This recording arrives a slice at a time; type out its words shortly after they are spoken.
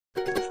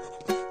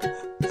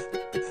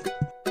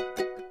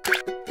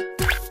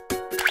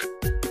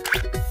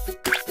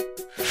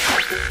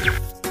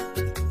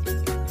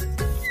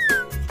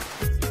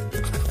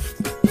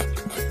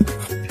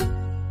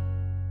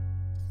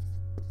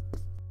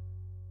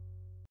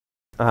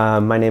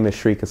My name is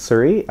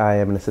Kosuri. I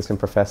am an assistant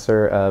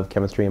professor of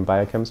chemistry and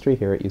biochemistry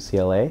here at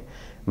UCLA.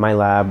 My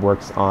lab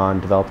works on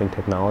developing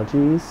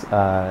technologies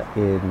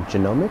in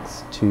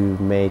genomics to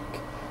make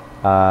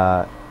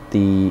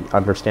the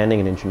understanding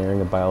and engineering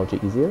of biology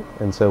easier.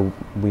 And so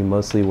we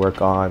mostly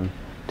work on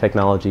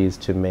technologies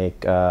to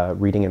make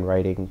reading and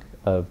writing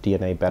of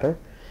DNA better.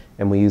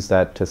 And we use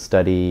that to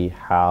study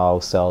how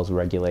cells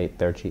regulate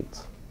their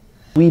genes.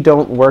 We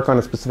don't work on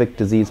a specific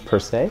disease per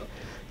se.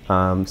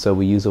 So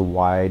we use a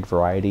wide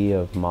variety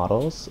of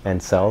models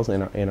and cells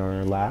in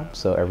our lab.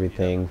 So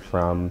everything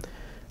from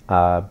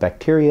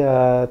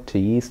bacteria to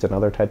yeast and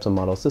other types of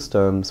model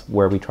systems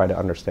where we try to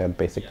understand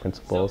basic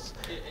principles.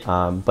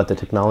 But the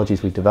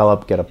technologies we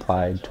develop get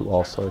applied to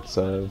all sorts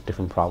of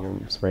different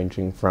problems,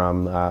 ranging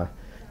from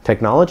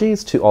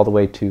technologies to all the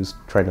way to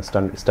trying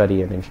to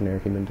study and engineer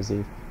human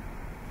disease.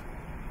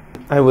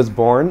 I was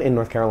born in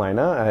North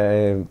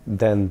Carolina,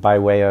 then by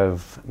way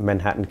of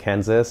Manhattan,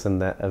 Kansas,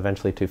 and then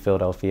eventually to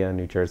Philadelphia,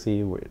 New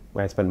Jersey, where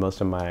I spent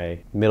most of my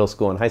middle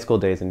school and high school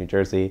days in New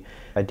Jersey.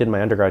 I did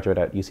my undergraduate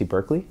at UC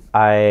Berkeley.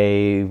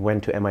 I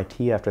went to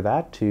MIT after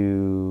that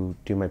to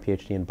do my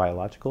PhD in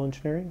biological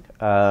engineering.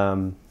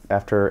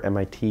 After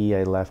MIT,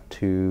 I left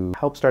to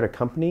help start a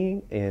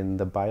company in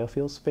the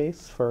biofuel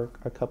space for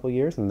a couple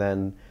years, and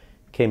then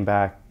came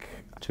back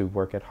to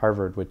work at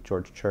Harvard with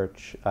George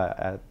Church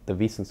at the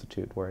Wyss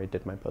Institute, where I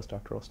did my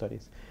postdoctoral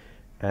studies.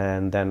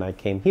 And then I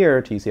came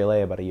here to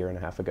UCLA about a year and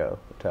a half ago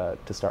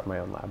to start my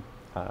own lab.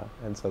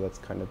 And so that's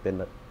kind of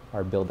been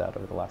our build out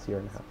over the last year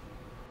and a half.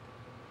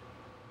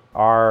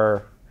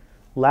 Our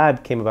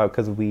lab came about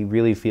because we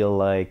really feel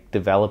like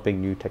developing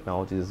new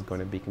technologies is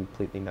going to be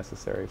completely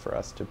necessary for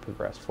us to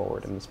progress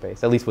forward in the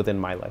space, at least within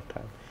my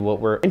lifetime. What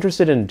we're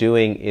interested in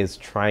doing is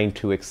trying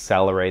to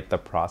accelerate the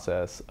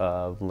process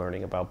of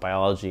learning about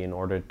biology in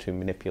order to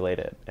manipulate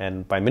it.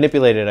 And by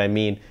manipulate it, I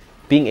mean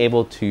being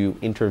able to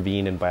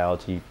intervene in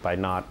biology by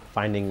not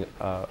finding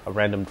a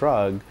random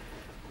drug,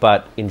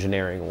 but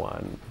engineering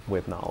one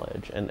with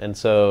knowledge. And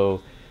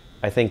so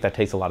I think that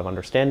takes a lot of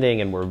understanding,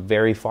 and we're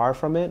very far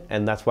from it,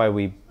 and that's why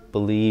we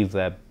believe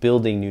that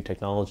building new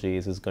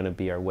technologies is going to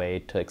be our way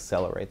to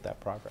accelerate that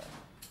progress.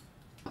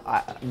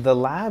 The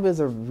lab is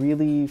a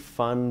really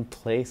fun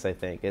place, I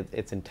think.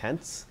 It's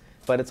intense,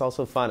 but it's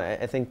also fun.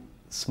 I think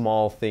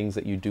small things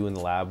that you do in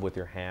the lab with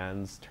your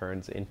hands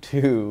turns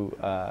into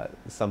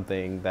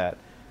something that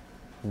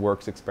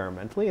works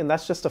experimentally, and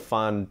that's just a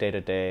fun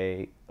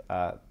day-to-day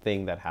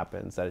thing that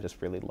happens that I just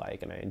really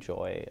like and I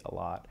enjoy a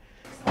lot.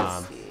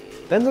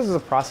 Then there's a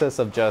process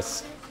of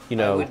just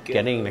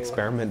getting an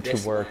experiment to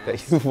work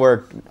that you've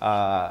worked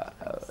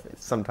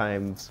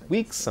sometimes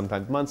weeks,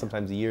 sometimes months,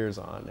 sometimes years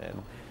on,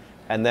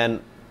 and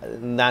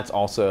that's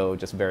also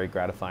just very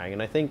gratifying.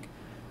 And I think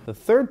the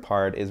third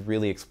part is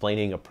really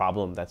explaining a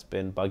problem that's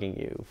been bugging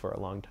you for a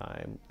long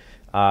time.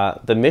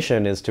 The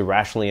mission is to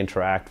rationally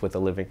interact with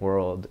the living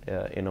world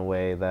in a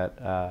way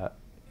that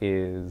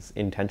is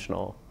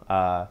intentional,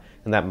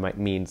 and that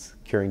means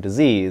curing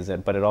disease,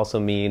 but it also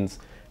means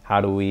how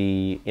do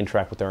we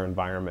interact with our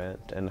environment,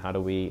 and how do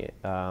we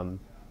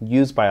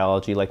use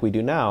biology like we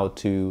do now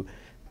to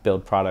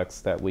build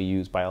products that we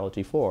use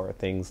biology for.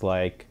 Things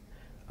like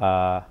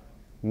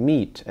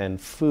meat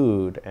and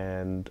food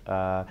and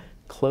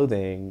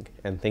clothing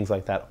and things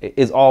like that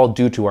is all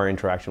due to our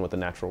interaction with the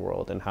natural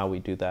world, and how we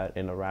do that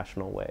in a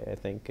rational way, I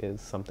think, is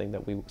something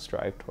that we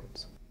strive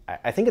towards.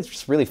 I think it's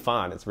just really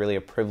fun. It's really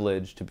a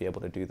privilege to be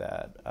able to do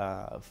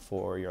that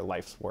for your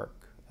life's work.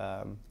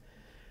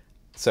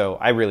 So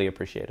I really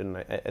appreciate it, and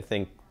I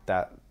think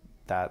that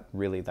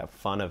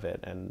fun of it,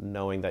 and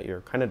knowing that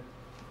you're kind of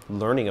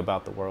learning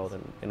about the world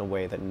in a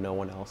way that no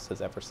one else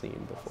has ever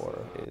seen before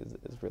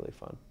is really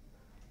fun.